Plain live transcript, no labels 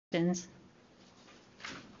questions.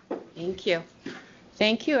 Thank you.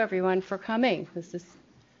 Thank you, everyone, for coming. This is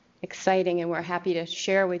exciting, and we're happy to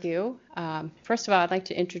share with you. First of all, I'd like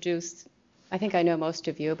to introduce, I think I know most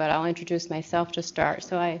of you, but I'll introduce myself to start.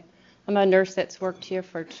 So I'm a nurse that's worked here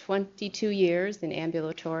for 22 years in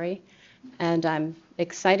ambulatory, and I'm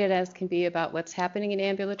excited as can be about what's happening in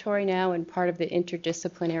ambulatory now, and part of the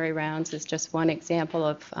interdisciplinary rounds is just one example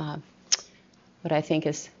of what I think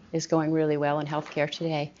is going really well in healthcare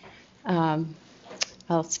today.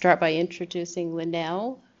 I'll start by introducing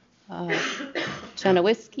Linnell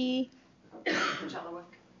Chenowiski. It's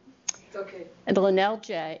okay. And Linnell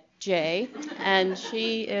J. And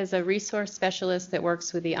she is a resource specialist that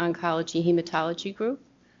works with the oncology hematology group.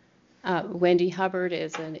 Wendy Hubbard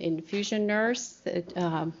is an infusion nurse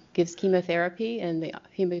that gives chemotherapy in the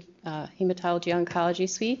hematology oncology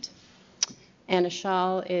suite. Anna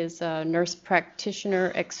Schall is a nurse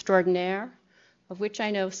practitioner extraordinaire, of which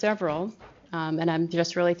I know several. And I'm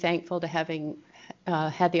just really thankful to having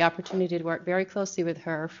had the opportunity to work very closely with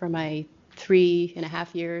her for my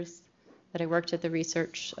 3.5 years that I worked at the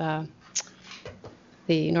research, the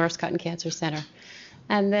Norris Cotton Cancer Center.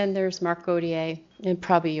 And then there's Marc Gaudier, and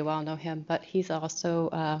probably you all know him, but he's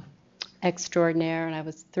also extraordinaire, and I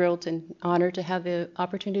was thrilled and honored to have the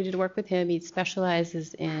opportunity to work with him. He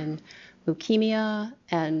specializes in leukemia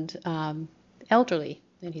and elderly,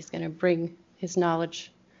 and he's going to bring his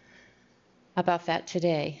knowledge about that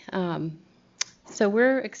today. So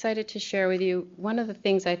we're excited to share with you. One of the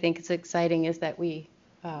things I think is exciting is that we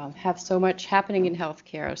have so much happening in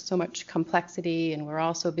healthcare, so much complexity, and we're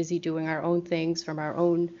also busy doing our own things from our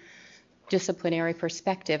own disciplinary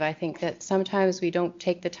perspective. I think that sometimes we don't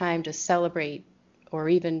take the time to celebrate or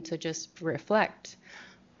even to just reflect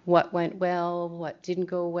what went well, what didn't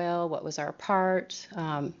go well, what was our part.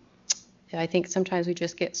 I think sometimes we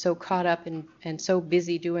just get so caught up and so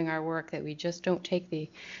busy doing our work that we just don't take the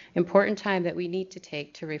important time that we need to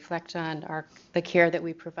take to reflect on the care that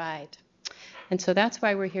we provide. And so that's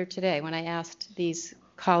why we're here today. When I asked these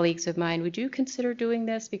colleagues of mine, would you consider doing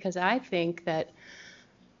this? Because I think that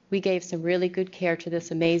we gave some really good care to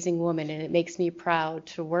this amazing woman, and it makes me proud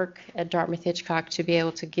to work at Dartmouth-Hitchcock to be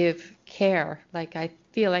able to give care like I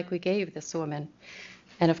feel like we gave this woman.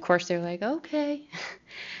 And of course, they're like, okay.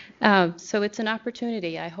 So it's an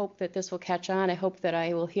opportunity. I hope that this will catch on. I hope that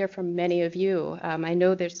I will hear from many of you. I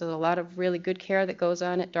know there's a lot of really good care that goes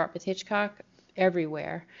on at Dartmouth-Hitchcock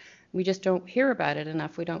everywhere. We just don't hear about it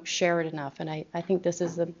enough. We don't share it enough. And I think this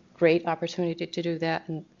is a great opportunity to do that.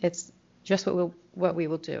 And it's just what we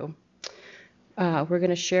will do. We're going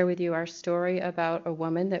to share with you our story about a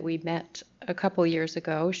woman that we met a couple years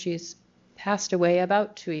ago. She's passed away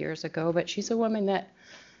about 2 years ago, but she's a woman that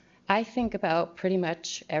I think about pretty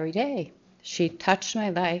much every day. She touched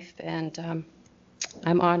my life, and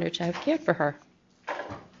I'm honored to have cared for her.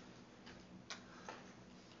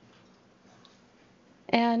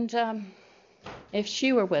 And if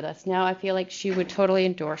she were with us now, I feel like she would totally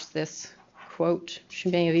endorse this quote. She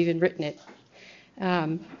may have even written it.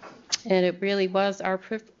 And it really was our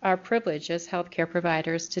privilege as healthcare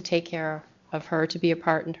providers to take care of her, to be a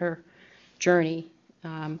part in her journey.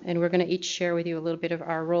 And we're going to each share with you a little bit of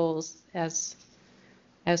our roles as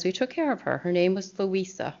we took care of her. Her name was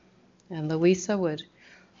Louisa, and Louisa would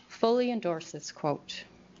fully endorse this quote.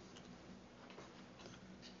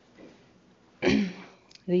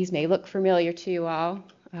 These may look familiar to you all.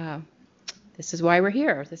 This is why we're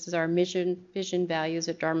here. This is our mission, vision, values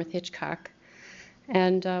at Dartmouth-Hitchcock.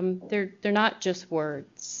 And they're not just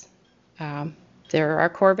words. They're our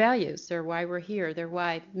core values. They're why we're here. They're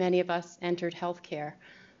why many of us entered healthcare.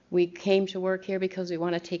 We came to work here because we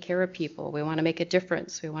want to take care of people. We want to make a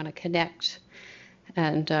difference. We want to connect.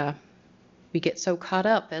 And we get so caught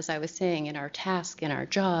up, as I was saying, in our task, in our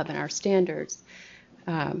job, in our standards.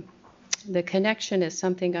 The connection is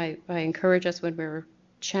something I encourage us when we're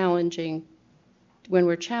challenged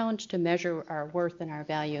to measure our worth and our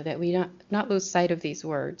value, that we not lose sight of these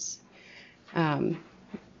words.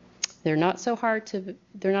 They're not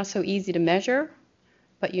so easy to measure,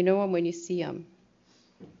 but you know them when you see them.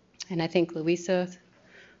 And I think Louisa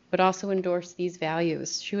would also endorse these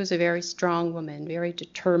values. She was a very strong woman, very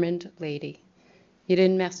determined lady. You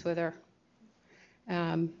didn't mess with her.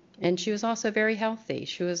 And she was also very healthy.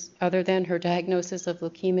 She was, other than her diagnosis of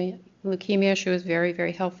leukemia, she was a very,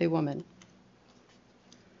 very healthy woman.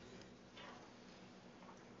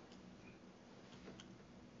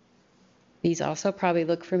 These also probably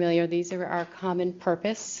look familiar. These are our common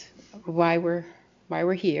purpose, why we're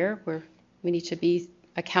here. We need to be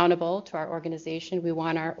accountable to our organization. We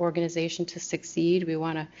want our organization to succeed. We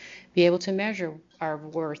want to be able to measure our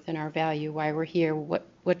worth and our value, why we're here.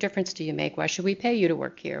 What difference do you make? Why should we pay you to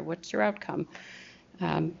work here? What's your outcome?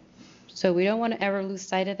 So we don't want to ever lose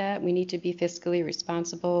sight of that. We need to be fiscally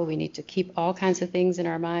responsible. We need to keep all kinds of things in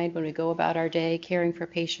our mind when we go about our day caring for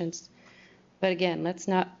patients. But again,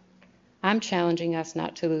 I'm challenging us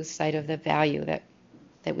not to lose sight of the value that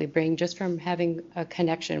we bring just from having a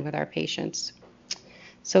connection with our patients.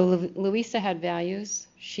 So Louisa had values.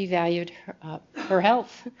 She valued her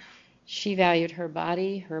health. She valued her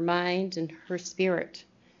body, her mind, and her spirit.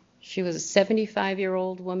 She was a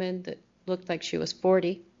 75-year-old woman that looked like she was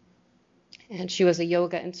 40, and she was a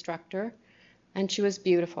yoga instructor, and she was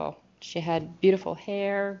beautiful. She had beautiful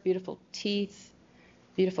hair, beautiful teeth,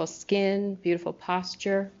 beautiful skin, beautiful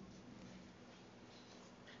posture.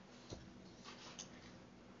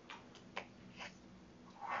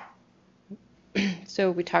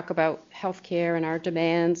 So we talk about healthcare and our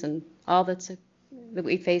demands and all that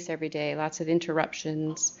we face every day, lots of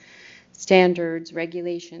interruptions, standards,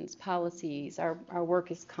 regulations, policies. Our work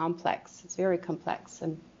is complex. It's very complex,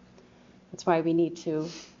 and that's why we need to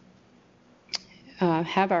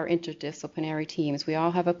have our interdisciplinary teams. We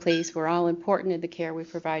all have a place. We're all important in the care we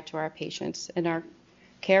provide to our patients, and our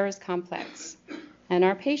care is complex, and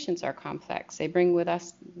our patients are complex. They bring with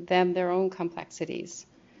them their own complexities.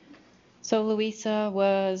 So Louisa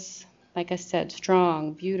was, like I said,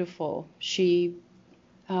 strong, beautiful. She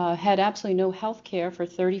had absolutely no health care for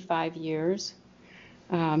 35 years.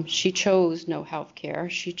 She chose no health care.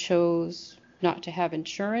 She chose not to have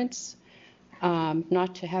insurance,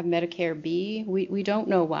 not to have Medicare B. We don't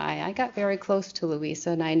know why. I got very close to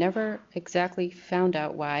Louisa, and I never exactly found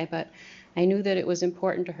out why, but I knew that it was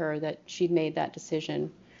important to her that she'd made that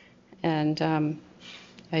decision. And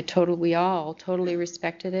we all totally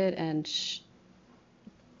respected it, and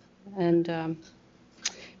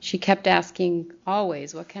she kept asking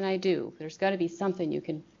always, what can I do? There's got to be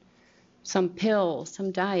something some pill,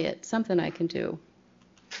 some diet, something I can do.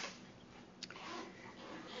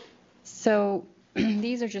 So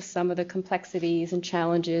these are just some of the complexities and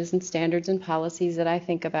challenges and standards and policies that I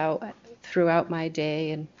think about throughout my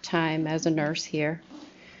day and time as a nurse here.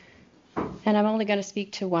 And I'm only going to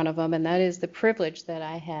speak to one of them, and that is the privilege that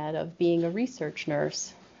I had of being a research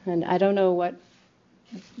nurse. And I don't know what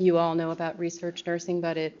you all know about research nursing,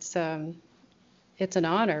 but it's an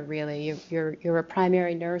honor, really. You're a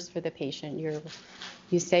primary nurse for the patient.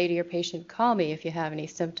 You say to your patient, call me if you have any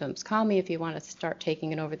symptoms. Call me if you want to start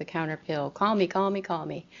taking an over-the-counter pill. Call me, call me, call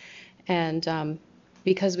me. And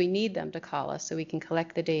because we need them to call us so we can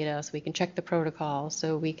collect the data, so we can check the protocol,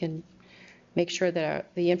 so we can make sure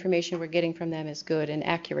that the information we're getting from them is good and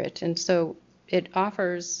accurate. And so it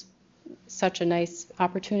offers such a nice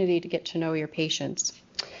opportunity to get to know your patients.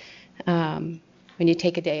 When you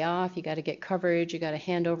take a day off, you got to get coverage. You got to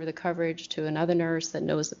hand over the coverage to another nurse that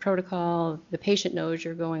knows the protocol. The patient knows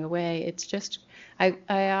you're going away. It's just, I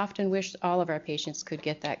often wish all of our patients could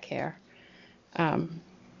get that care. And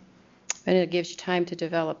it gives you time to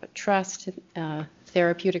develop a trust,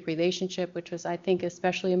 therapeutic relationship, which was, I think,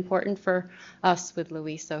 especially important for us with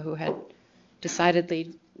Louisa, who had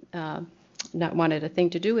decidedly not wanted a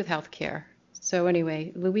thing to do with healthcare. So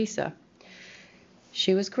anyway, Louisa,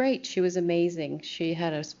 she was great. She was amazing. She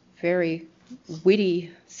had a very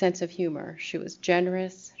witty sense of humor. She was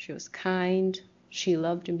generous. She was kind. She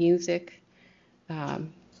loved music.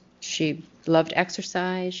 She loved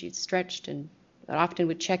exercise. She stretched and often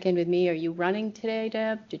would check in with me. Are you running today,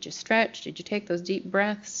 Deb? Did you stretch? Did you take those deep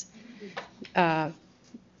breaths?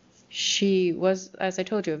 She was, as I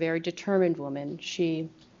told you, a very determined woman.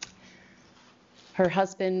 Her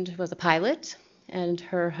husband was a pilot, and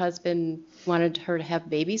her husband wanted her to have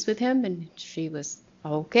babies with him, and she was,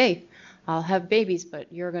 okay, I'll have babies,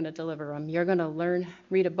 but you're going to deliver them. You're going to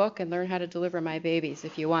read a book and learn how to deliver my babies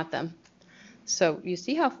if you want them. So you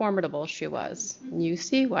see how formidable she was, and you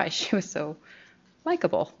see why she was so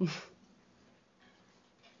likable.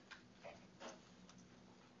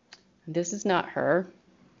 This is not her,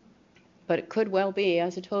 but it could well be.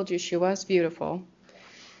 As I told you, she was beautiful.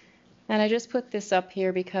 And I just put this up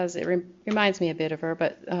here because it reminds me a bit of her,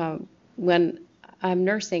 but when I'm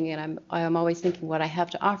nursing and I'm always thinking what I have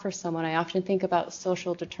to offer someone, I often think about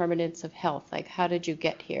social determinants of health, like how did you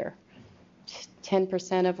get here?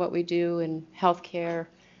 10% of what we do in healthcare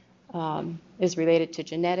is related to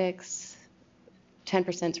genetics.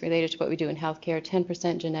 10% is related to what we do in healthcare,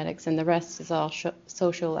 10% genetics, and the rest is all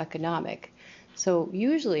social economic. So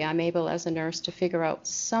usually I'm able as a nurse to figure out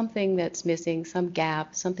something that's missing, some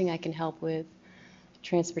gap, something I can help with,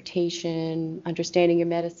 transportation, understanding your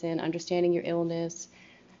medicine, understanding your illness,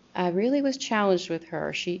 I really was challenged with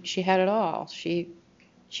her. She had it all. She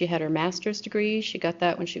had her master's degree. She got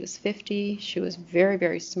that when she was 50. She was very,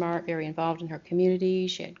 very smart, very involved in her community.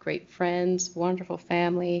 She had great friends, wonderful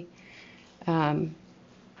family. Um,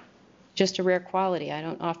 just a rare quality. I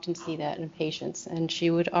don't often see that in patients. And she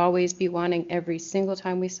would always be wanting, every single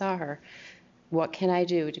time we saw her, what can I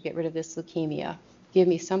do to get rid of this leukemia? Give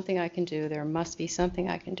me something I can do. There must be something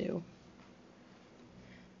I can do.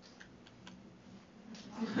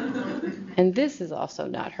 And this is also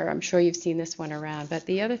not her. I'm sure you've seen this one around. But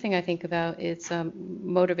the other thing I think about is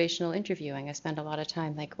motivational interviewing. I spend a lot of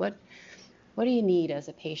time like, what do you need as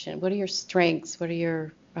a patient? What are your strengths? What are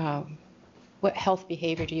your what health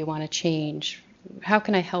behavior do you want to change? How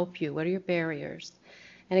can I help you? What are your barriers?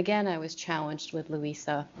 And again, I was challenged with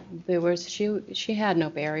Louisa. She had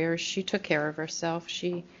no barriers. She took care of herself.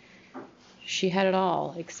 She had it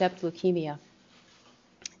all except leukemia.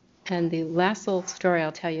 And the last little story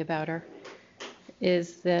I'll tell you about her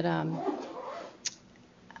is that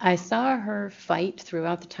I saw her fight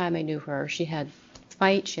throughout the time I knew her. She had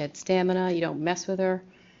fight, she had stamina, you don't mess with her.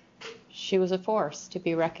 She was a force to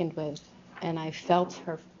be reckoned with, and I felt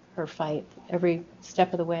her fight every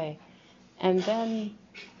step of the way. And then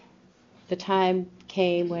the time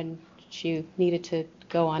came when she needed to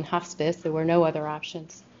go on hospice. There were no other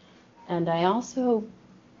options. And I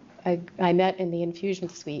met in the infusion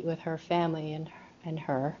suite with her family and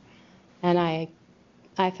her, and I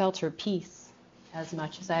felt her peace as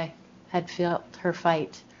much as I had felt her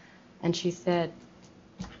fight. And she said,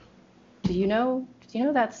 do you know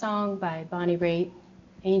that song by Bonnie Raitt,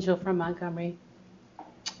 Angel from Montgomery?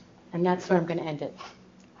 And that's where I'm going to end it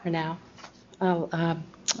for now. I'll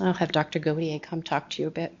have Dr. Gaudier come talk to you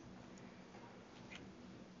a bit.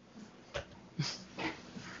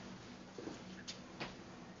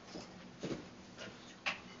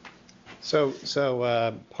 So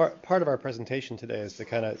part of our presentation today is to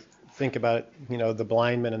kind of think about, the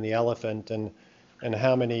blind man and the elephant and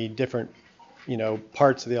how many different,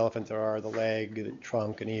 parts of the elephant there are, the leg, the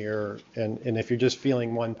trunk, and ear. And if you're just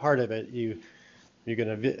feeling one part of it, you're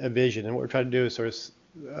going to vision. And what we're trying to do is sort of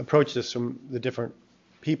approach this from the different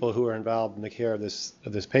people who are involved in the care of this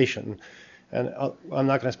patient. And I'm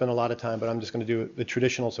not going to spend a lot of time, but I'm just going to do the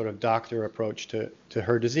traditional sort of doctor approach to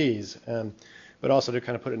her disease. But also to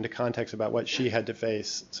kind of put it into context about what she had to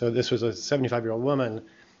face. So this was a 75-year-old woman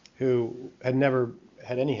who had never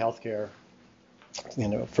had any health care,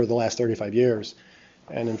 for the last 35 years.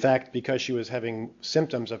 And in fact, because she was having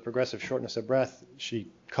symptoms of progressive shortness of breath, she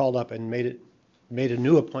called up and made a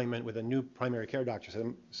new appointment with a new primary care doctor.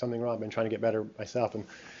 Said, something wrong, I've been trying to get better myself.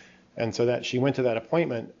 And so that she went to that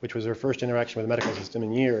appointment, which was her first interaction with the medical system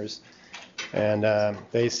in years. And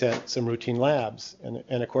they sent some routine labs.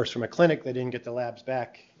 And of course, from a clinic, they didn't get the labs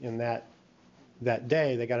back in that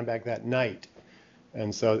day. They got them back that night.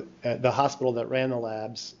 And so the hospital that ran the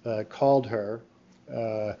labs called her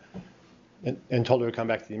and told her to come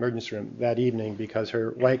back to the emergency room that evening because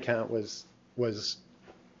her white count was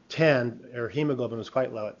 10. Her hemoglobin was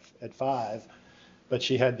quite low at 5. But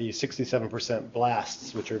she had the 67%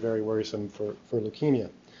 blasts, which are very worrisome for leukemia.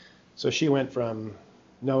 So she went from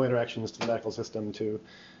no interactions to the medical system to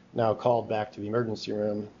now called back to the emergency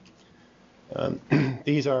room.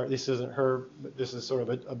 This isn't her, but this is sort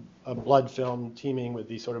of a blood film teeming with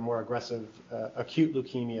these sort of more aggressive acute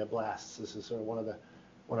leukemia blasts. This is sort of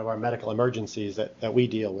one of our medical emergencies that we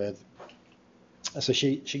deal with. So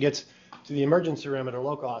she gets to the emergency room at her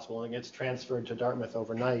local hospital and gets transferred to Dartmouth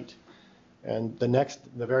overnight. And the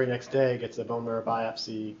very next day gets a bone marrow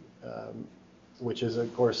biopsy, which is,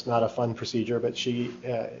 of course, not a fun procedure, but she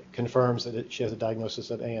confirms that she has a diagnosis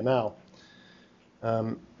of AML.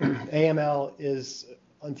 AML is,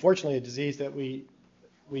 unfortunately, a disease that we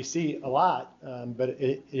see a lot, but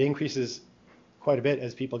it increases quite a bit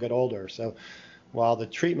as people get older. So while the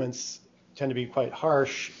treatments tend to be quite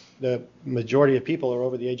harsh, the majority of people are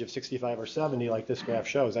over the age of 65 or 70, like this graph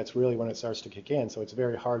shows. That's really when it starts to kick in. So it's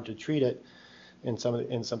very hard to treat it in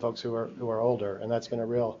some folks who are older, and that's been a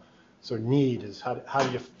real sort of need, is how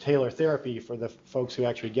do you tailor therapy for the folks who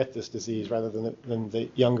actually get this disease rather than the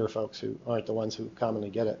younger folks who aren't the ones who commonly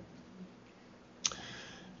get it.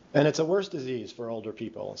 And it's a worse disease for older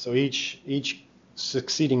people. So each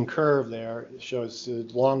succeeding curve there shows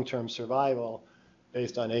long-term survival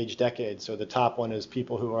based on age decades. So the top one is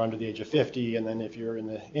people who are under the age of 50, and then if you're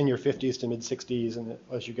in your 50s to mid 60s, and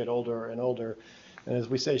as you get older and older, and as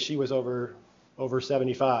we say, she was over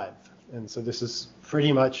 75, and so this is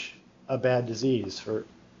pretty much a bad disease for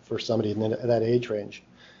somebody in that age range.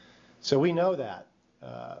 So we know that,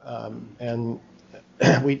 and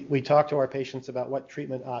we talk to our patients about what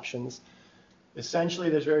treatment options Essentially,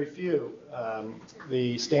 there's very few.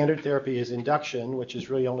 The standard therapy is induction, which is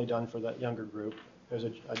really only done for that younger group. There's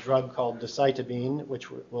a drug called decitabine, which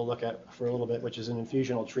we'll look at for a little bit, which is an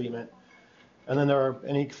infusional treatment. And then there are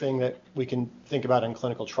anything that we can think about in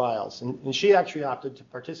clinical trials. And she actually opted to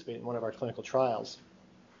participate in one of our clinical trials.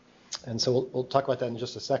 And so we'll talk about that in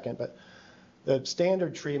just a second. But the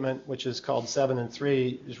standard treatment, which is called 7 and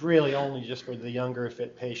 3, is really only just for the younger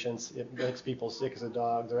fit patients. It makes people sick as a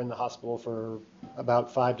dog. They're in the hospital for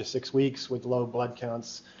about 5 to 6 weeks with low blood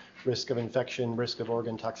counts, risk of infection, risk of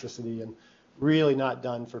organ toxicity, and really not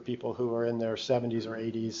done for people who are in their 70s or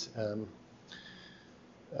 80s.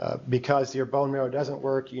 Because your bone marrow doesn't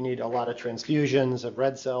work, you need a lot of transfusions of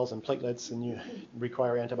red cells and platelets, and you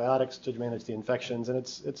require antibiotics to manage the infections, and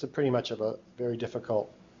it's pretty much of a very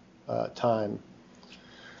difficult time.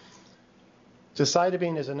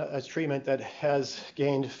 Decitabine is a treatment that has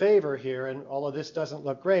gained favor here, and although this doesn't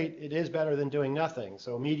look great, it is better than doing nothing.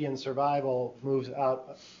 So median survival moves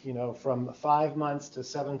out, from 5 months to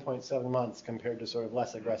 7.7 months compared to sort of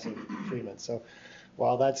less aggressive treatments. So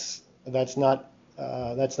while that's not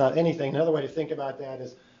anything, another way to think about that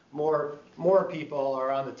is more people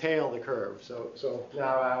are on the tail of the curve. So now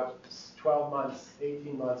out 12 months,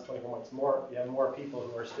 18 months, 24 months, you have more people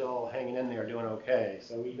who are still hanging in there doing okay.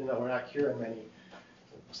 So even though we're not curing many,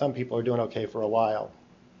 some people are doing okay for a while.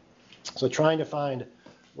 So trying to find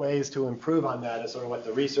ways to improve on that is sort of what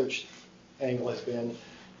the research angle has been.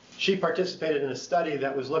 She participated in a study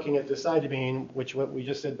that was looking at decitabine, which what we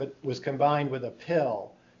just said, but was combined with a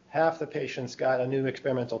pill. Half the patients got a new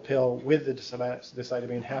experimental pill with the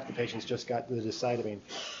decitabine, half the patients just got the decitabine.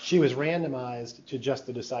 She was randomized to just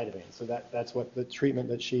the decitabine, so that's what the treatment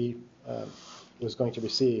that she was going to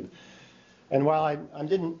receive. And while I'm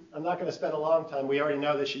not going to spend a long time, we already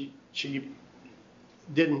know that she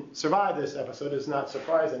didn't survive this episode. It's not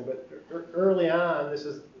surprising, but early on, this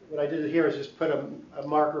is what I did here is just put a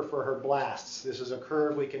marker for her blasts. This is a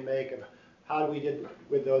curve we can make of how we did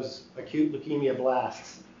with those acute leukemia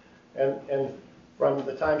blasts. And from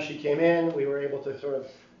the time she came in, we were able to sort of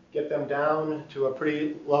get them down to a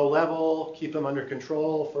pretty low level, keep them under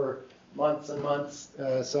control for months and months.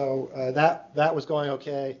 So that was going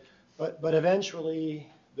okay. But eventually,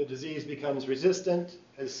 the disease becomes resistant,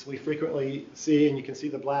 as we frequently see, and you can see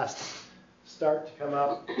the blasts start to come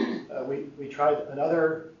up. We tried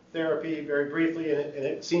another therapy very briefly, and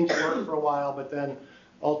it seemed to work for a while, but then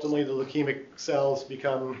ultimately the leukemic cells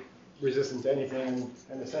become resistant to anything,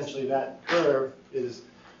 and essentially that curve is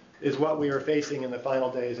what we were facing in the final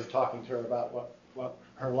days of talking to her about what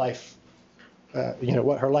her life,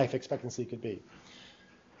 what her life expectancy could be.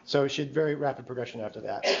 So she had very rapid progression after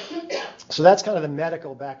that. So that's kind of the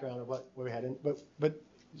medical background of what we had. But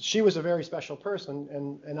she was a very special person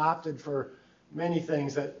and opted for many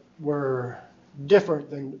things that were different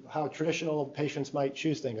than how traditional patients might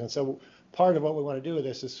choose things. And so part of what we want to do with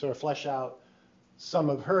this is sort of flesh out some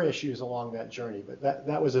of her issues along that journey, but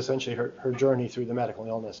that was essentially her journey through the medical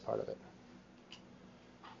illness part of it.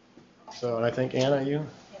 So, and I think, Anna, you?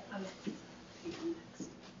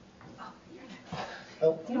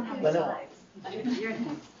 Oh, You don't have Lynell. slides. You're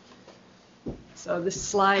next. So this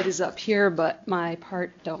slide is up here, but my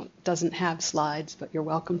part doesn't have slides, but you're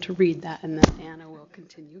welcome to read that, and then Anna will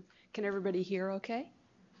continue. Can everybody hear okay?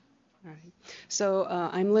 All right. So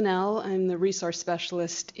I'm Lynell. I'm the resource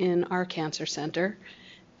specialist in our cancer center.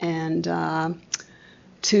 And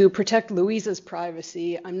to protect Louisa's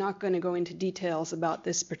privacy, I'm not going to go into details about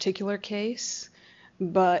this particular case,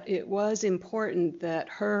 but it was important that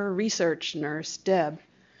her research nurse, Deb,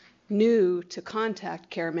 knew to contact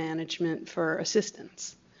care management for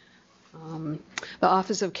assistance. The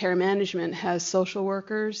Office of Care Management has social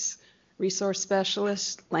workers, resource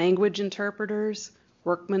specialists, language interpreters,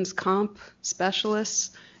 workman's comp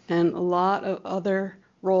specialists, and a lot of other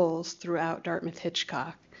roles throughout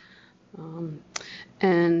Dartmouth-Hitchcock.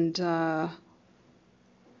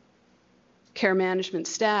 Care management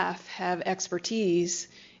staff have expertise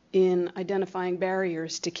in identifying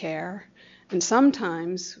barriers to care, and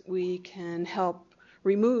sometimes we can help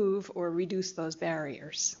remove or reduce those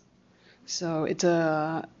barriers. So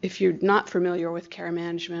if you're not familiar with care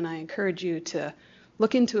management, I encourage you to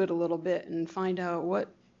look into it a little bit and find out what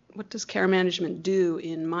does care management do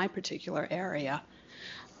in my particular area.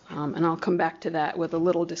 And I'll come back to that with a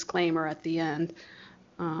little disclaimer at the end.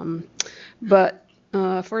 For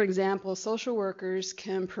example, social workers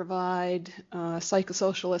can provide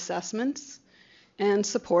psychosocial assessments and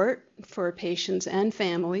support for patients and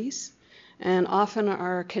families, and often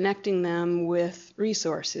are connecting them with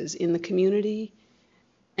resources in the community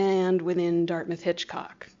and within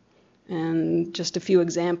Dartmouth-Hitchcock. And just a few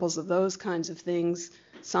examples of those kinds of things.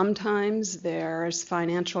 Sometimes there's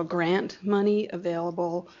financial grant money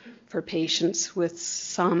available for patients with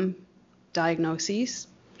some diagnoses.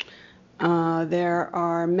 There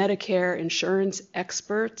are Medicare insurance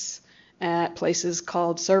experts at places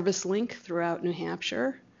called Service Link throughout New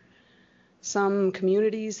Hampshire. Some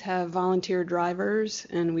communities have volunteer drivers,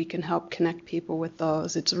 and we can help connect people with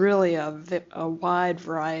those. It's really a wide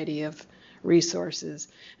variety of resources.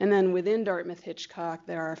 And then within Dartmouth-Hitchcock,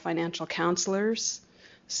 there are financial counselors.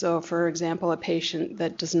 So, for example, a patient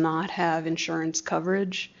that does not have insurance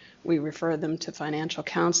coverage, we refer them to financial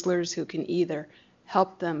counselors who can either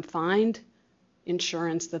help them find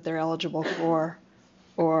insurance that they're eligible for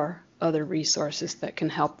or other resources that can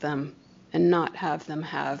help them and not have them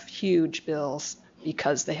have huge bills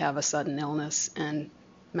because they have a sudden illness and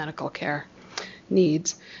medical care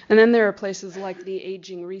needs. And then there are places like the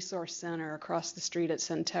Aging Resource Center across the street at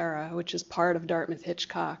Centera, which is part of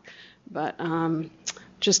Dartmouth-Hitchcock, but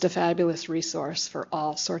just a fabulous resource for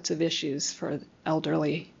all sorts of issues for the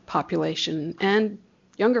elderly population and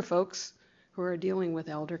younger folks who are dealing with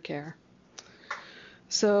elder care.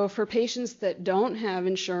 So for patients that don't have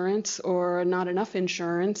insurance or not enough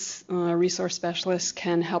insurance, resource specialists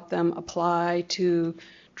can help them apply to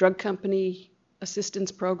drug company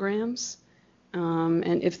assistance programs.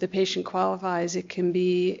 And if the patient qualifies, it can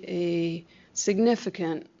be a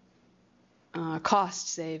significant cost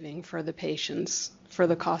saving for the patients for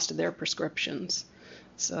the cost of their prescriptions.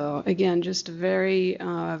 So again, just a very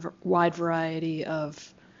wide variety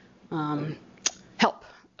of help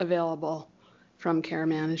available from care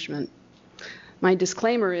management. My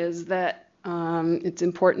disclaimer is that it's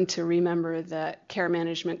important to remember that care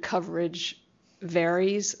management coverage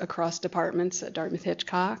varies across departments at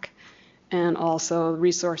Dartmouth-Hitchcock, and also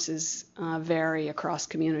resources vary across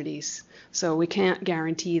communities. So we can't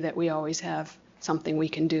guarantee that we always have something we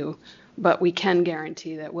can do, but we can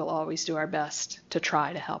guarantee that we'll always do our best to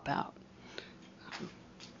try to help out.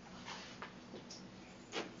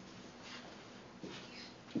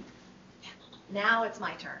 Now it's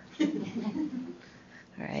my turn.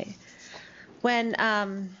 All right.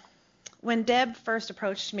 When Deb first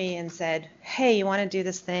approached me and said, hey, you want to do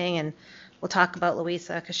this thing, and we'll talk about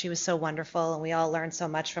Louisa because she was so wonderful and we all learned so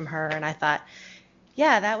much from her, and I thought,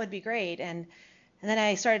 yeah, that would be great. And then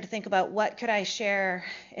I started to think about what could I share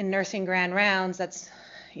in Nursing Grand Rounds that's,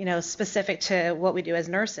 specific to what we do as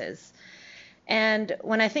nurses. And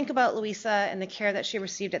when I think about Louisa and the care that she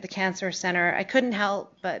received at the Cancer Center, I couldn't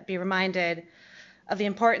help but be reminded of the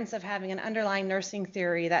importance of having an underlying nursing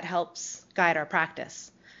theory that helps guide our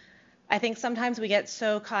practice. I think sometimes we get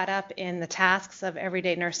so caught up in the tasks of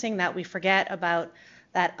everyday nursing that we forget about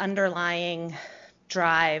that underlying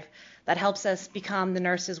drive that helps us become the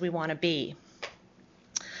nurses we want to be.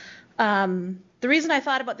 The reason I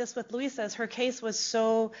thought about this with Louisa is her case was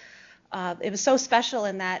so special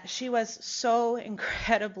in that she was so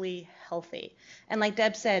incredibly healthy. And like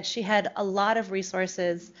Deb said, she had a lot of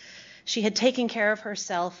resources. She had taken care of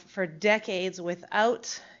herself for decades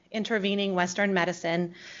without intervening Western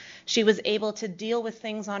medicine. She was able to deal with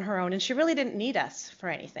things on her own, and she really didn't need us for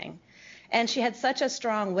anything. And she had such a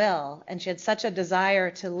strong will, and she had such a desire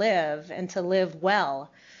to live and to live well,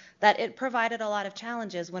 that it provided a lot of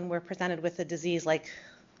challenges when we're presented with a disease like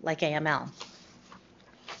AML.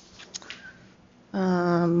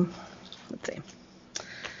 Let's see.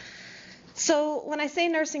 So when I say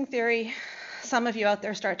nursing theory, some of you out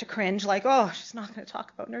there start to cringe, like, oh, she's not going to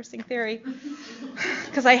talk about nursing theory,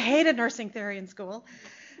 because I hated nursing theory in school.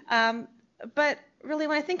 But really,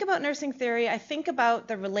 when I think about nursing theory, I think about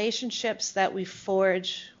the relationships that we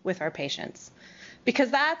forge with our patients,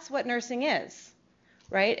 because that's what nursing is,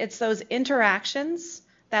 right? It's those interactions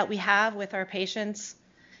that we have with our patients,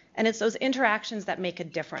 and it's those interactions that make a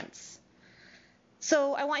difference.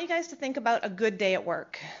 So I want you guys to think about a good day at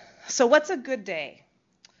work. So what's a good day?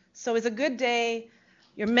 So is a good day,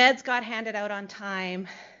 your meds got handed out on time,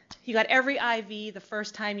 you got every IV the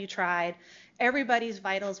first time you tried, everybody's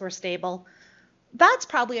vitals were stable. That's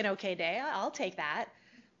probably an okay day. I'll take that.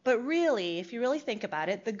 But really, if you really think about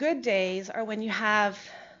it, the good days are when you have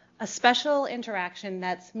a special interaction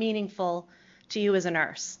that's meaningful to you as a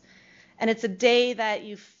nurse. And it's a day that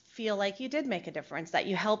you feel like you did make a difference, that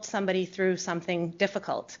you helped somebody through something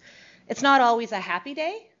difficult. It's not always a happy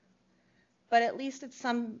day, but at least it's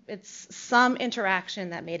some interaction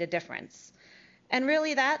that made a difference. And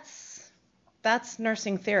really that's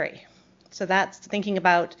nursing theory. So that's thinking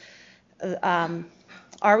about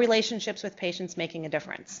our relationships with patients making a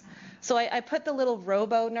difference. So I put the little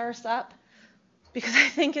robo nurse up. because I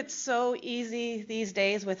think it's so easy these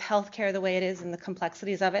days with healthcare the way it is and the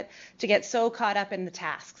complexities of it to get so caught up in the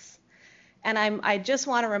tasks. And I just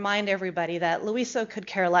want to remind everybody that Louisa could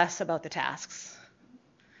care less about the tasks,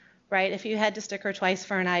 right? If you had to stick her twice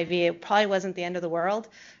for an IV, it probably wasn't the end of the world,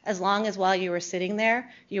 as long as while you were sitting there,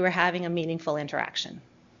 you were having a meaningful interaction.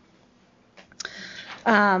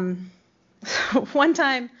 One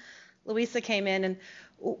time, Louisa came in, and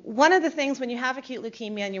one of the things when you have acute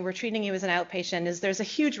leukemia and we're treating you as an outpatient is there's a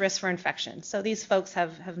huge risk for infection. So these folks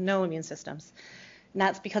have no immune systems. And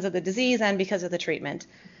that's because of the disease and because of the treatment.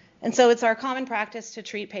 And so it's our common practice to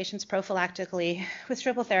treat patients prophylactically with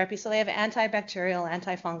triple therapy. So they have antibacterial,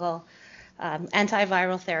 antifungal,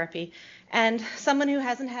 antiviral therapy. And someone who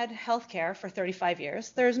hasn't had health care for 35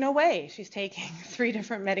 years, there's no way she's taking 3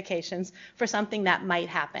 different medications for something that might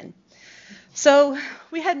happen. So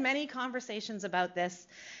we had many conversations about this,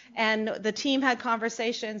 and the team had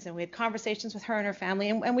conversations, and we had conversations with her and her family,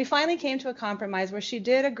 and we finally came to a compromise where she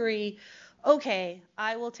did agree, okay,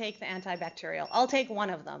 I will take the antibacterial. I'll take one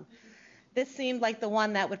of them. This seemed like the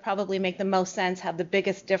one that would probably make the most sense, have the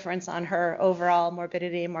biggest difference on her overall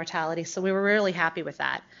morbidity and mortality, so we were really happy with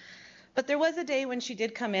that. But there was a day when she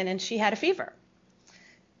did come in and she had a fever.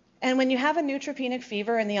 And when you have a neutropenic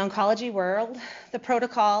fever in the oncology world, the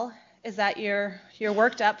protocol is that you're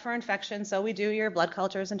worked up for infection, so we do your blood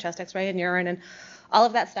cultures and chest x-ray and urine and all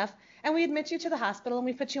of that stuff. And we admit you to the hospital and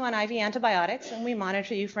we put you on IV antibiotics and we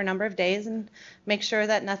monitor you for a number of days and make sure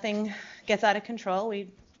that nothing gets out of control.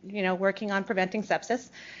 Working on preventing sepsis.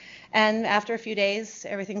 And after a few days,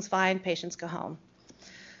 everything's fine, patients go home.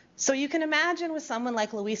 So you can imagine with someone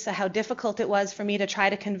like Louisa how difficult it was for me to try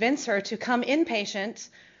to convince her to come inpatient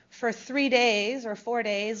for 3 days or 4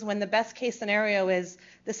 days when the best case scenario is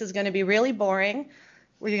this is going to be really boring,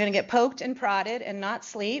 where you're going to get poked and prodded and not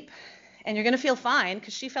sleep, and you're going to feel fine,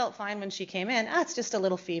 because she felt fine when she came in. It's just a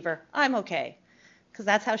little fever. I'm okay, because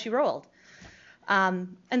that's how she rolled.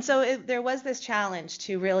 And so there was this challenge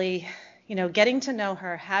to really, getting to know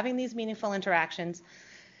her, having these meaningful interactions.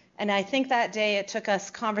 And I think that day it took us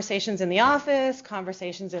conversations in the office,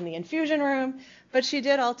 conversations in the infusion room, but she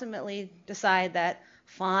did ultimately decide that,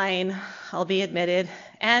 fine, I'll be admitted.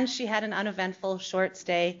 And she had an uneventful short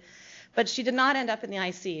stay, but she did not end up in the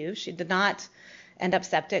ICU. She did not end up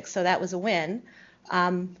septic, so that was a win.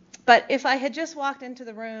 But if I had just walked into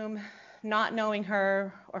the room not knowing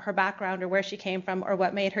her or her background or where she came from or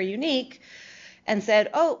what made her unique and said,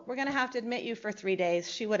 oh, we're going to have to admit you for 3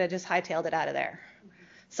 days, she would have just hightailed it out of there.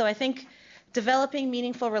 So I think developing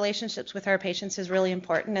meaningful relationships with our patients is really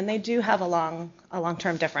important, and they do have a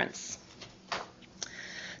long-term difference.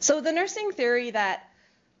 So the nursing theory that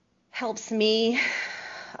helps me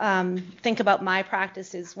think about my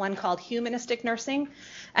practice is one called humanistic nursing,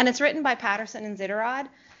 and it's written by Patterson and Zitterod.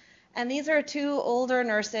 And these are 2 older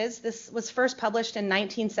nurses. This was first published in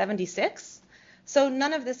 1976. So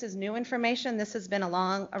none of this is new information. This has been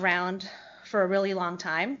around for a really long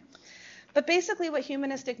time. But basically what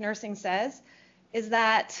humanistic nursing says is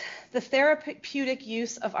that the therapeutic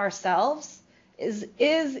use of ourselves is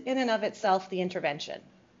in and of itself the intervention.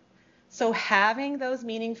 So having those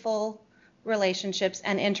meaningful relationships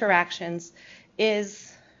and interactions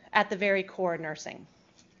is at the very core of nursing.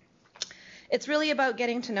 It's really about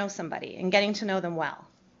getting to know somebody and getting to know them well.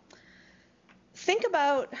 Think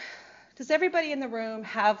about, does everybody in the room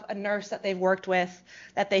have a nurse that they've worked with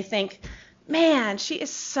that they think, man, she is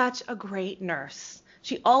such a great nurse.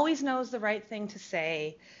 She always knows the right thing to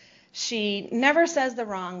say. She never says the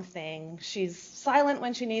wrong thing. She's silent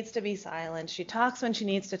when she needs to be silent. She talks when she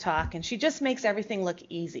needs to talk, and she just makes everything look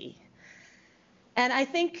easy. And I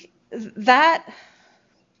think that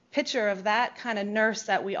picture of that kind of nurse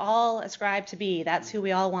that we all ascribe to be, that's who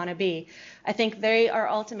we all want to be, I think they are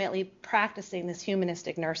ultimately practicing this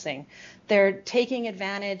humanistic nursing. They're taking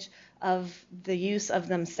advantage of the use of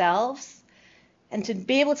themselves, and to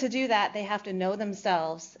be able to do that, they have to know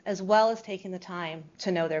themselves as well as taking the time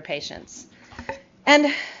to know their patients.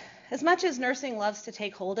 And as much as nursing loves to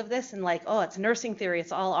take hold of this and it's nursing theory,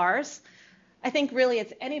 it's all ours, I think really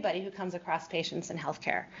it's anybody who comes across patients in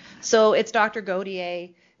healthcare. So it's Dr. Gaudier,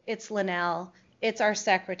 it's Linnell, it's our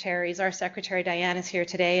secretaries. Our secretary Diane is here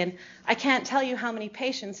today, and I can't tell you how many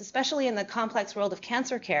patients, especially in the complex world of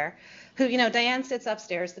cancer care, who, Diane sits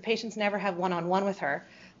upstairs, the patients never have one-on-one with her,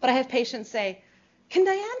 but I have patients say, can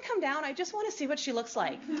Diane come down? I just want to see what she looks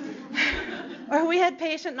like. Or we had a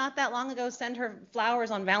patient not that long ago send her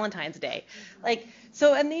flowers on Valentine's Day.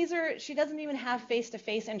 And she doesn't even have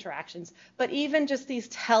face-to-face interactions, but even just these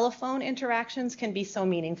telephone interactions can be so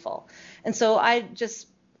meaningful. And so I just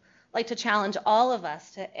like to challenge all of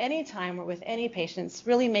us to any time we're with any patients,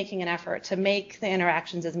 really making an effort to make the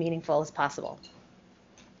interactions as meaningful as possible.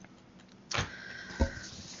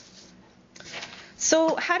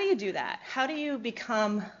 So how do you do that? How do you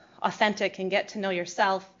become authentic and get to know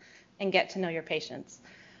yourself and get to know your patients?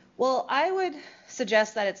 Well, I would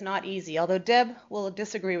suggest that it's not easy, although Deb will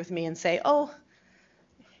disagree with me and say, oh,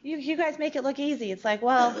 you guys make it look easy. It's like,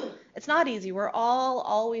 well, it's not easy. We're all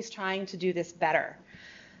always trying to do this better.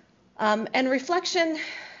 And reflection,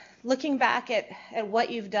 looking back at what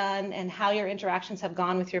you've done and how your interactions have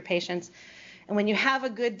gone with your patients, and when you have a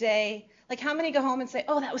good day, like how many go home and say,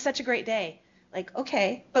 oh, that was such a great day? Like,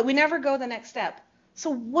 okay, but we never go the next step. So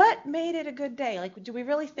what made it a good day? Like, do we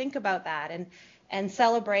really think about that and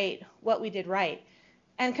celebrate what we did right?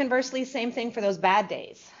 And conversely, same thing for those bad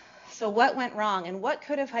days. So what went wrong and what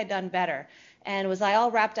could have I done better? And was I all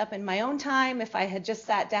wrapped up in my own time? If I had just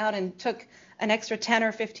sat down and took an extra 10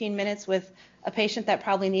 or 15 minutes with a patient that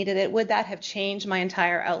probably needed it, would that have changed my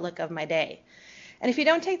entire outlook of my day? And if you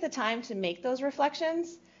don't take the time to make those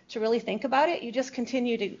reflections, to really think about it, you just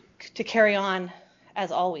continue to carry on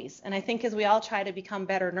as always. And I think as we all try to become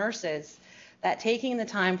better nurses, that taking the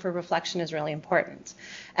time for reflection is really important.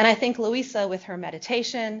 And I think Louisa, with her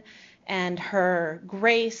meditation and her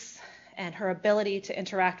grace and her ability to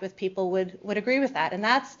interact with people, would agree with that. And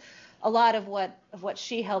that's a lot of what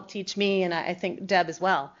she helped teach me, and I think Deb as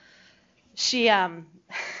well. She, there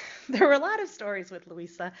were a lot of stories with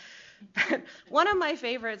Louisa, but one of my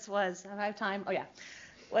favorites was, have I have time? Oh yeah,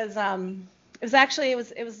 was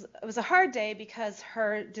it was a hard day because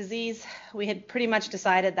her disease, we had pretty much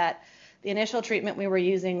decided that the initial treatment we were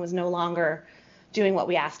using was no longer doing what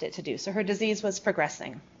we asked it to do. So her disease was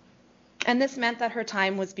progressing. And this meant that her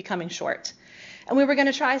time was becoming short. And we were going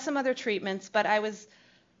to try some other treatments, but I was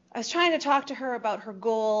trying to talk to her about her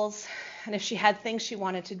goals and if she had things she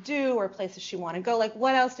wanted to do or places she wanted to go, like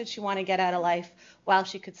what else did she want to get out of life while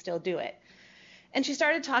she could still do it. And she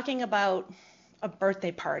started talking about a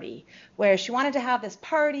birthday party where she wanted to have this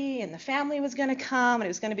party and the family was going to come and it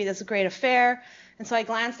was going to be this great affair. And so I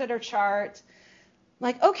glanced at her chart,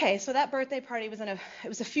 like, okay, so that birthday party was it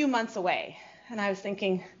was a few months away. And I was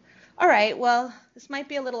thinking, all right, well, this might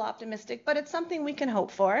be a little optimistic, but it's something we can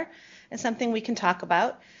hope for and something we can talk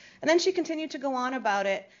about. And then she continued to go on about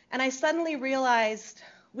it, and I suddenly realized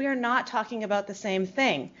we are not talking about the same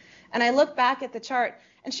thing. And I looked back at the chart,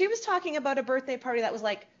 and she was talking about a birthday party that was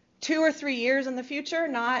like 2 or 3 years in the future,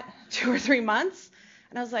 not 2 or 3 months.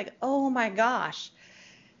 And I was like, oh my gosh.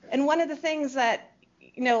 And one of the things that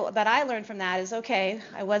I learned from that is, okay,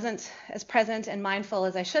 I wasn't as present and mindful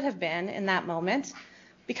as I should have been in that moment,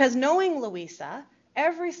 because knowing Louisa,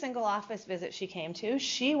 every single office visit she came to,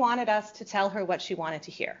 she wanted us to tell her what she wanted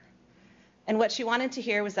to hear. And what she wanted to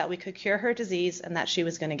hear was that we could cure her disease and that she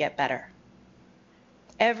was going to get better.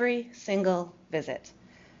 Every single visit.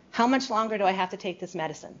 How much longer do I have to take this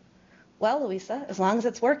medicine? Well, Louisa, as long as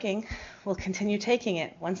it's working, we'll continue taking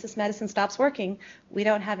it. Once this medicine stops working, we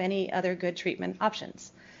don't have any other good treatment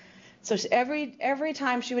options. So every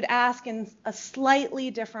time she would ask in a slightly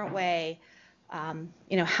different way,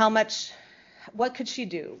 what could she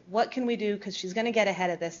do? What can we do? Because she's going to get ahead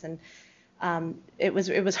of this. And it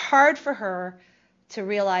was hard for her to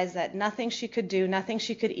realize that nothing she could do, nothing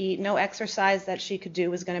she could eat, no exercise that she could do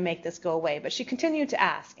was going to make this go away. But she continued to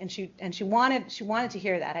ask, and she wanted to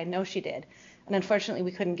hear that. I know she did. And unfortunately,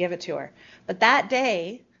 we couldn't give it to her. But that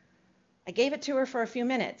day, I gave it to her for a few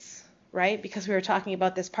minutes, right? Because we were talking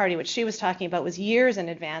about this party, which she was talking about was years in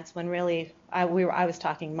advance, when really I was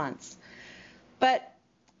talking months. But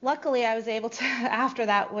luckily, I was able to, after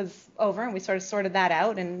that was over, and we sort of sorted that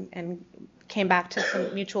out and came back to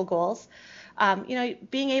some mutual goals.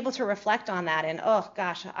 Being able to reflect on that and, oh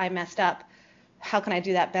gosh, I messed up. How can I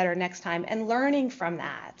do that better next time? And learning from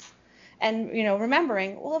that. And,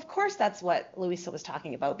 remembering, well, of course that's what Louisa was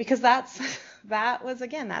talking about, because that's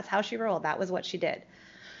how she rolled. That was what she did.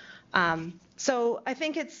 So I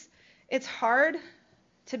think it's hard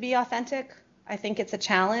to be authentic. I think it's a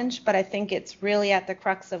challenge, but I think it's really at the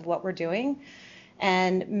crux of what we're doing,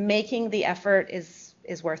 and making the effort is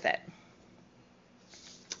worth it.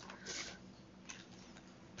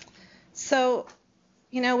 So,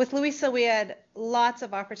 with Louisa, we had lots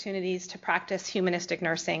of opportunities to practice humanistic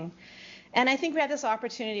nursing. And I think we have this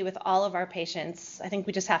opportunity with all of our patients. I think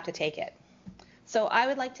we just have to take it. So I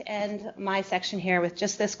would like to end my section here with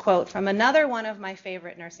just this quote from another one of my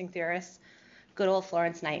favorite nursing theorists, good old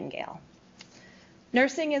Florence Nightingale.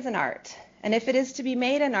 Nursing is an art, and if it is to be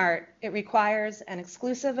made an art, it requires an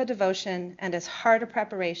exclusive a devotion and as hard a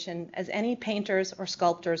preparation as any painter's or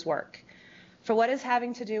sculptor's work. For what is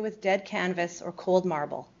having to do with dead canvas or cold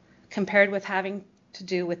marble, compared with having to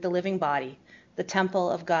do with the living body, the temple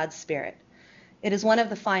of God's Spirit. It is one of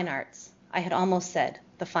the fine arts. I had almost said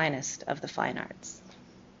the finest of the fine arts.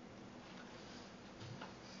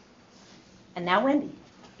 And now Wendy.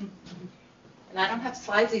 And I don't have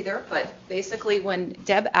slides either, but basically when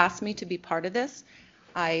Deb asked me to be part of this,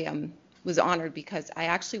 I was honored because I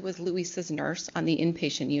actually was Louisa's nurse on the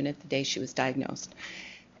inpatient unit the day she was diagnosed.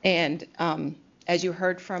 And as you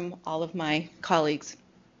heard from all of my colleagues,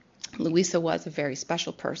 Louisa was a very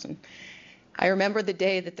special person. I remember the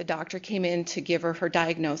day that the doctor came in to give her her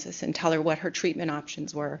diagnosis and tell her what her treatment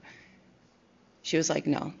options were. She was like,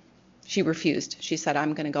 no. She refused. She said,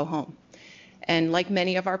 I'm going to go home. And like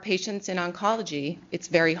many of our patients in oncology, it's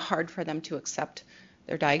very hard for them to accept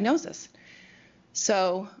their diagnosis.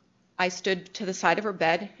 So I stood to the side of her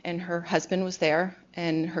bed, and her husband was there,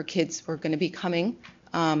 and her kids were going to be coming,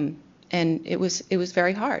 and it was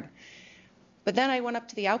very hard. But then I went up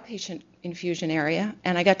to the outpatient infusion area,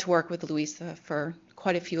 and I got to work with Louisa for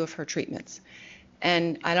quite a few of her treatments.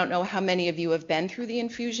 And I don't know how many of you have been through the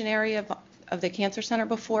infusion area of the cancer center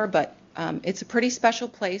before, but it's a pretty special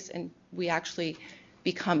place, and we actually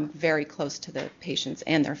become very close to the patients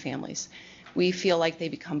and their families. We feel like they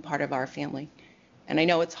become part of our family. And I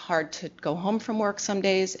know it's hard to go home from work some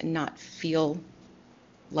days and not feel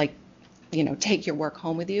like, take your work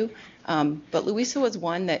home with you. But Louisa was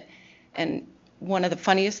one that, and one of the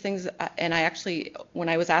funniest things, and I actually, when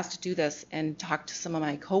I was asked to do this and talk to some of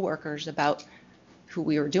my coworkers about who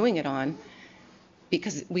we were doing it on,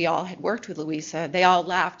 because we all had worked with Louisa, they all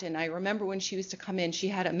laughed. And I remember when she used to come in, she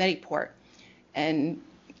had a Mediport. And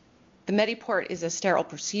the Mediport is a sterile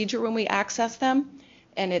procedure when we access them.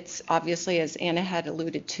 And it's obviously, as Anna had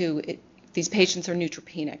alluded to, these patients are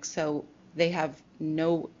neutropenic. So they have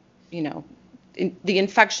no, the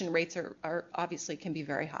infection rates are obviously can be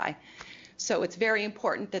very high. So it's very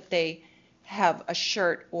important that they have a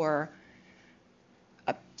shirt or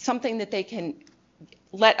something that they can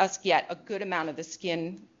let us get a good amount of the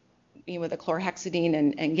skin with a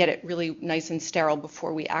chlorhexidine and get it really nice and sterile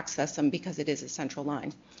before we access them, because it is a central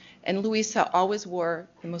line. And Louisa always wore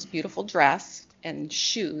the most beautiful dress and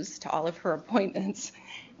shoes to all of her appointments.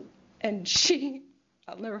 And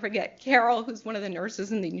I'll never forget, Carol, who's one of the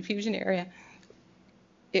nurses in the infusion area,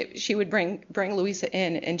 she would bring Louisa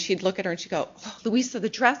in, and she'd look at her and she'd go, oh, Louisa, the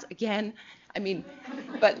dress again.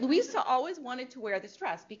 But Louisa always wanted to wear this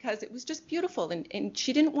dress because it was just beautiful, and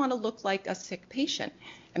she didn't want to look like a sick patient.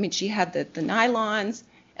 She had the nylons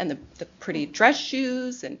and the pretty dress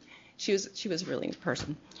shoes, and she was really a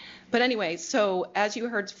person. But anyway, so as you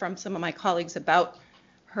heard from some of my colleagues about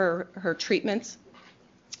her treatments,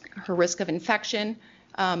 her risk of infection,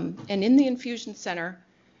 and in the infusion center,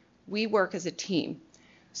 we work as a team.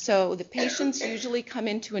 So the patients usually come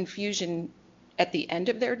into infusion at the end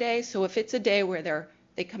of their day. So if it's a day where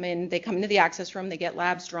they come into the access room, they get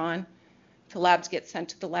labs drawn, the labs get sent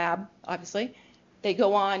to the lab, obviously. They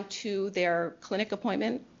go on to their clinic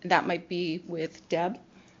appointment. That might be with Deb,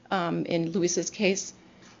 in Louisa's case,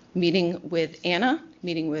 meeting with Anna,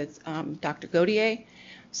 meeting with Dr. Gaudier.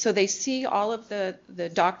 So they see all of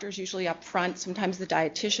the doctors usually up front. Sometimes the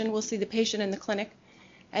dietitian will see the patient in the clinic.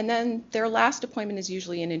 And then their last appointment is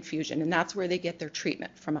usually an infusion, and that's where they get their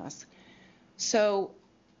treatment from us. So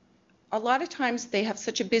a lot of times they have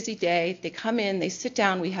such a busy day. They come in, they sit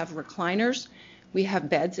down. We have recliners. We have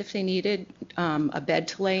beds if they needed, a bed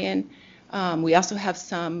to lay in. We also have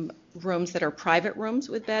some rooms that are private rooms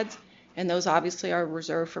with beds, and those obviously are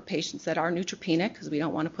reserved for patients that are neutropenic because we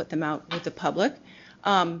don't want to put them out with the public.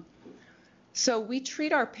 So we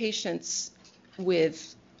treat our patients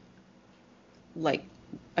with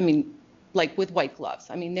with white gloves.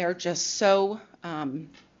 They're just so,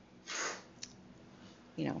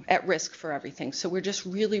 at risk for everything. So we're just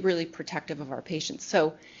really, really protective of our patients.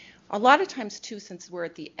 So a lot of times too, since we're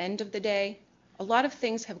at the end of the day, a lot of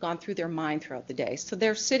things have gone through their mind throughout the day. So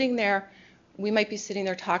they're sitting there, we might be sitting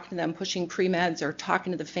there talking to them, pushing pre-meds or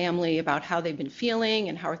talking to the family about how they've been feeling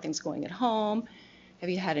and how are things going at home. Have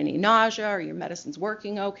you had any nausea? Are your medicines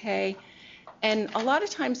working okay? And a lot of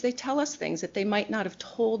times they tell us things that they might not have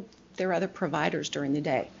told their other providers during the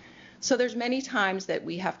day. So there's many times that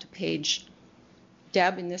we have to page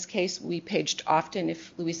Deb. In this case, we paged often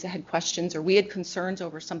if Louisa had questions or we had concerns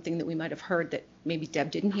over something that we might have heard that maybe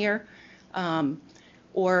Deb didn't hear.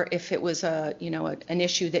 Or if it was an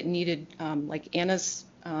issue that needed like Anna's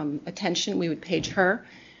attention, we would page her.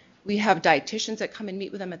 We have dietitians that come and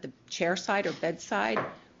meet with them at the chair side or bedside.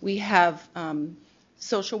 We have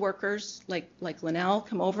social workers like Linnell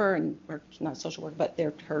come over, or not social worker, but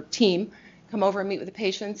her team come over and meet with the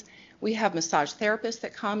patients. We have massage therapists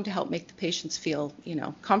that come to help make the patients feel,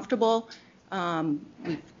 comfortable.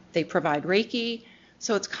 They provide Reiki.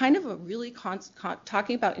 So it's kind of a really,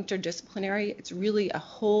 talking about interdisciplinary, it's really a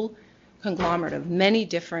whole conglomerate of many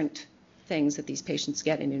different things that these patients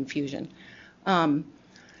get in infusion. And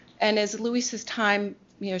as Louise's time,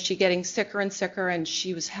 she getting sicker and sicker, and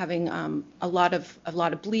she was having a lot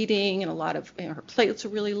of bleeding, and a lot of her platelets were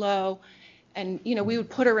really low. And we would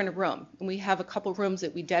put her in a room, and we have a couple rooms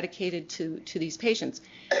that we dedicated to these patients.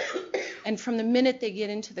 And from the minute they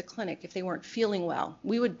get into the clinic, if they weren't feeling well,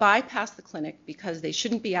 we would bypass the clinic because they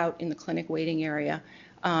shouldn't be out in the clinic waiting area.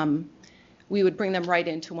 We would bring them right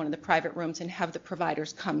into one of the private rooms and have the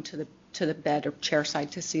providers come to the bed or chair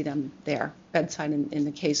side to see them there, bedside. In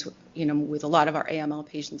the case, with a lot of our AML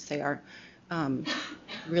patients, they are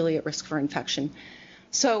really at risk for infection.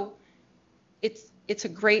 So it's a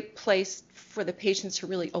great place for the patients to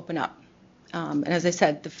really open up. And as I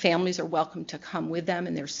said, the families are welcome to come with them,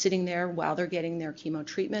 and they're sitting there while they're getting their chemo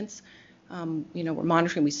treatments. We're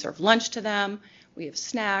monitoring. We serve lunch to them. We have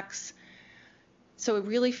snacks. So it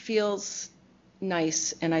really feels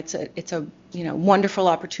nice, and it's a wonderful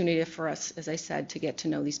opportunity for us, as I said, to get to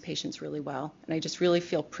know these patients really well. And I just really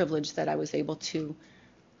feel privileged that I was able to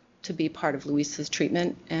be part of Louise's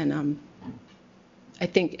treatment. And I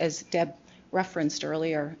think, as Deb referenced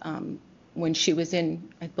earlier, when she was in,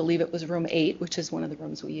 I believe it was room 8, which is one of the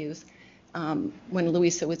rooms we use, when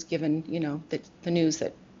Louisa was given, the news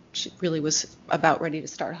that she really was about ready to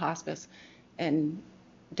start hospice, and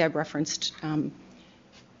Deb referenced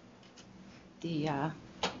you're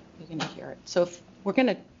going to hear it. So if we're going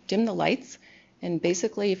to dim the lights, and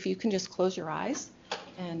basically if you can just close your eyes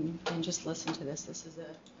and just listen to this. This is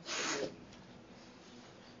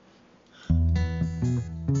and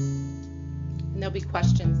there'll be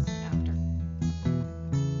questions after.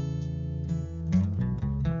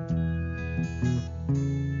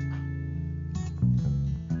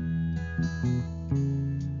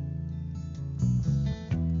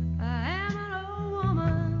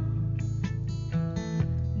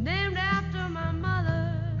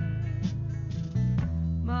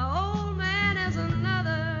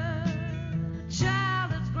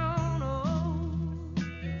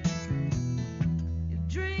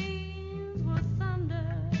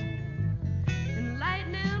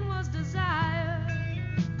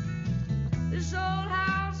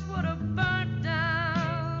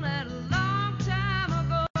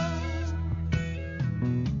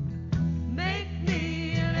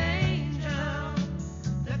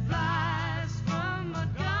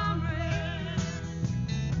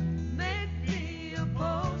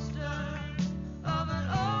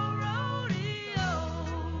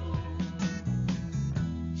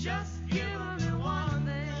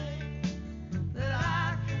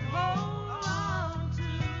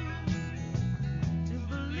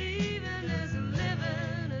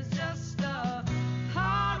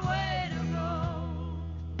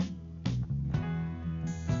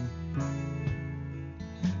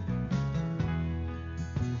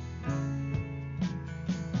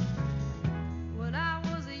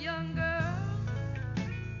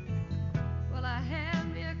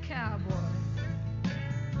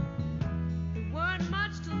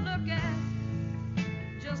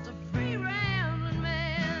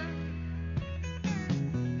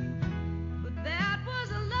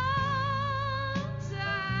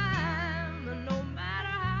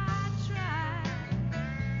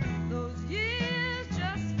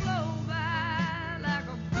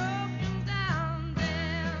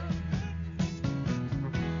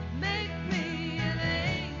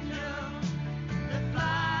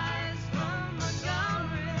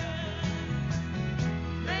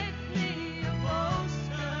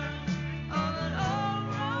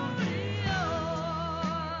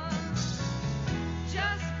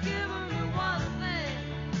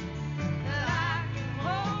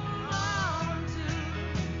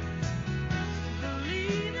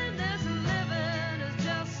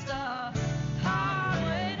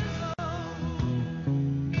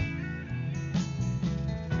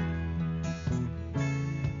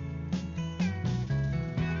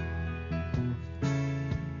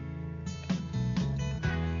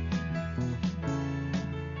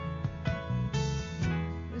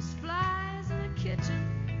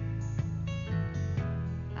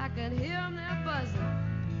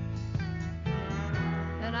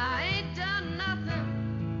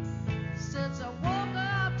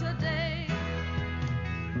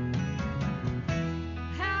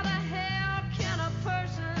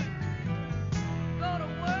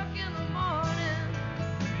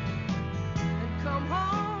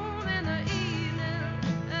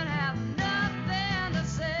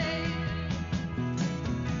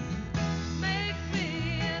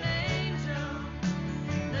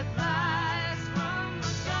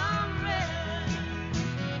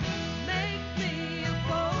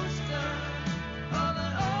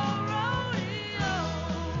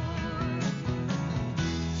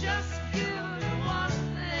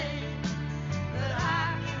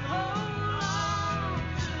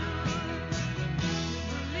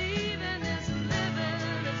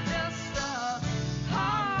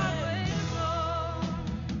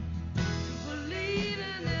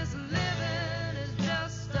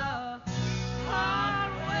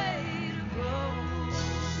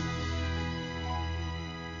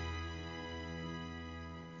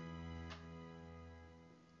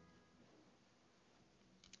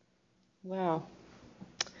 Wow.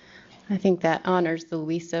 I think that honors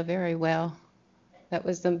Louisa very well. That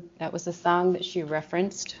was the song that she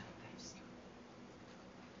referenced.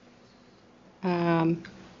 Hold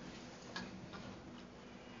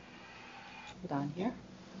on here.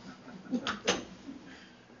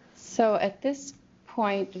 So at this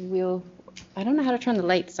point, I don't know how to turn the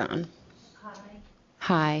lights on.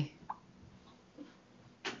 Hi.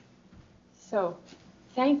 So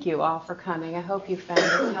thank you all for coming. I hope you found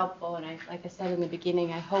this helpful. And like I said in the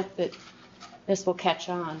beginning, I hope that this will catch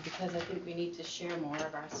on, because I think we need to share more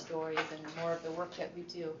of our stories and more of the work that we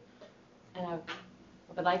do. And I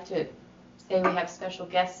would like to say we have special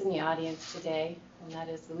guests in the audience today, and that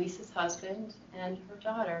is Louisa's husband and her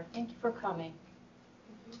daughter. Thank you for coming.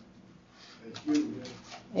 Thank you.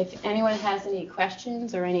 If anyone has any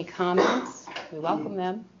questions or any comments, we welcome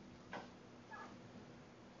them.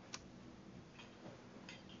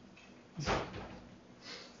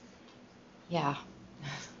 Yeah.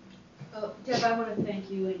 Oh, Deb, I want to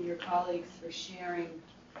thank you and your colleagues for sharing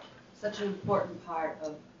such an important part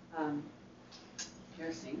of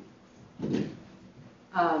nursing.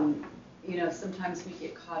 Sometimes we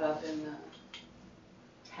get caught up in the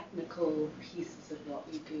technical pieces of what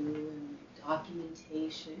we do and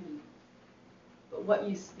documentation. But what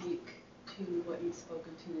you speak to, what you've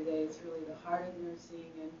spoken to today is really the heart of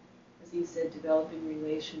nursing, and as you said, developing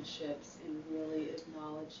relationships and really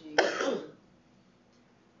acknowledging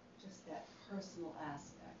just that personal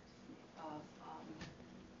aspect of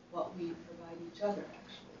what we provide each other,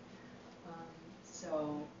 actually.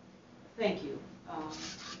 So thank you. I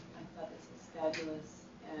thought this was fabulous,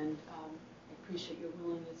 and I appreciate your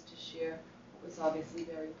willingness to share what was obviously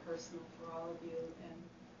very personal for all of you, and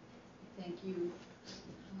thank you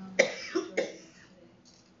for joining us today.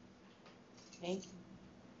 Thank you.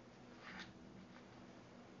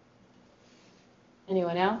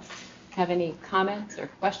 Anyone else have any comments or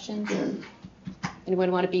questions?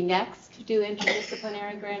 Anyone want to be next to do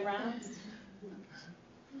interdisciplinary grand rounds?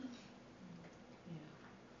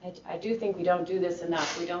 I do think we don't do this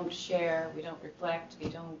enough. We don't share, we don't reflect, we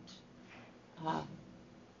don't. The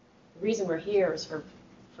reason we're here is for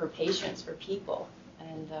patients, for people,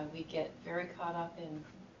 and we get very caught up in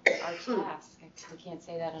our task. We can't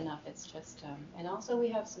say that enough. It's just, and also we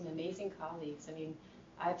have some amazing colleagues. I mean,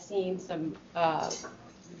 I've seen some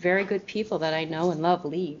very good people that I know and love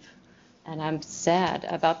leave, and I'm sad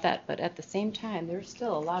about that. But at the same time, there's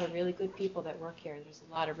still a lot of really good people that work here. There's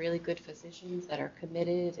a lot of really good physicians that are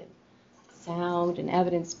committed and sound and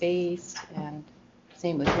evidence-based, and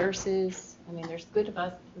same with nurses. I mean, there's good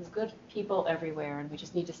people everywhere, and we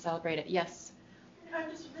just need to celebrate it. Yes?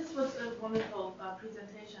 This was a wonderful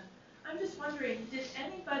presentation. I'm just wondering, did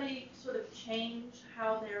anybody sort of change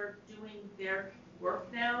how they're doing their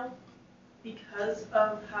work now because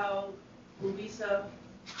of how Louisa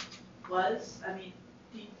was? I mean,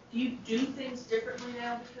 do you do things differently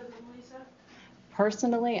now because of Louisa?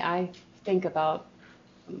 Personally, I think about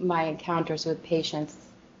my encounters with patients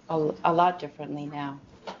a lot differently now.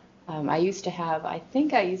 I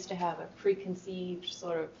think I used to have a preconceived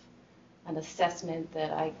sort of an assessment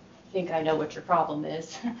that I think I know what your problem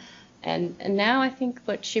is. And now I think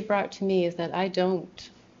what she brought to me is that I don't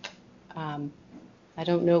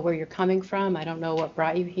know where you're coming from. I don't know what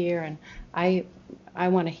brought you here, and I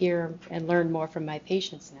want to hear and learn more from my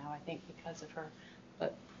patients now, I think, because of her.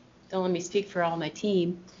 But don't let me speak for all my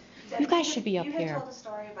team. You guys should be up here. You had told a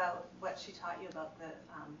story about what she taught you about the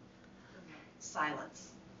silence.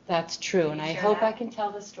 That's true, Can and you I share hope I that? can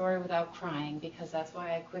tell the story without crying, because that's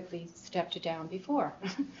why I quickly stepped it down before.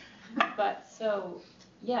 But so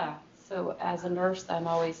as a nurse, I'm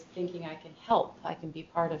always thinking I can help. I can be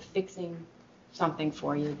part of fixing something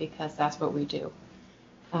for you, because that's what we do.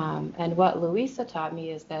 And what Louisa taught me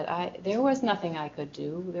is that there was nothing I could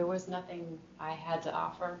do. There was nothing I had to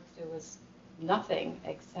offer. There was nothing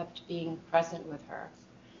except being present with her.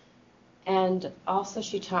 And also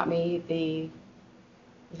she taught me the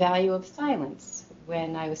value of silence.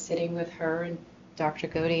 When I was sitting with her and Dr.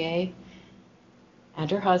 Gaudier and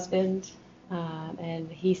her husband, and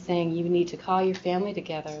he's saying, you need to call your family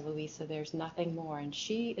together, Louisa, there's nothing more. And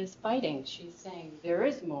she is fighting. She's saying, there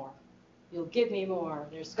is more. You'll give me more.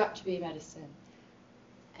 There's got to be medicine.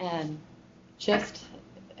 And just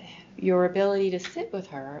your ability to sit with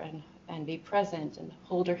her and be present and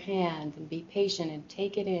hold her hand and be patient and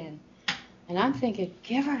take it in. And I'm thinking,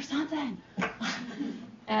 give her something.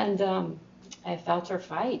 And I felt her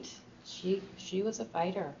fight. She was a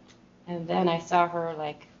fighter. And then I saw her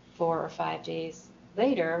like 4 or 5 days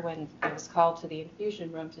later when I was called to the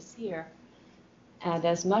infusion room to see her. And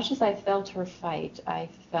as much as I felt her fight, I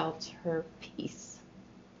felt her peace.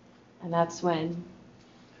 And that's when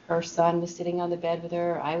her son was sitting on the bed with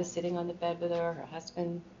her, I was sitting on the bed with her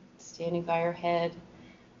husband standing by her head.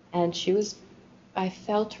 And I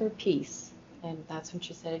felt her peace. And that's when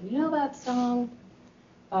she said, you know that song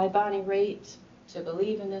by Bonnie Raitt, "To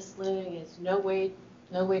believe in this living is no way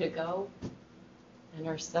to go"? And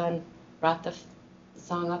her son brought the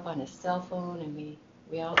song up on his cell phone, and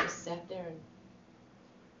we all just sat there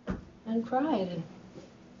and cried. And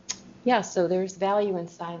yeah, so there's value in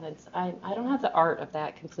silence. I don't have the art of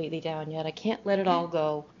that completely down yet. I can't let it all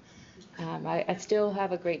go. I still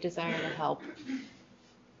have a great desire to help.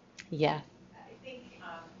 Yeah,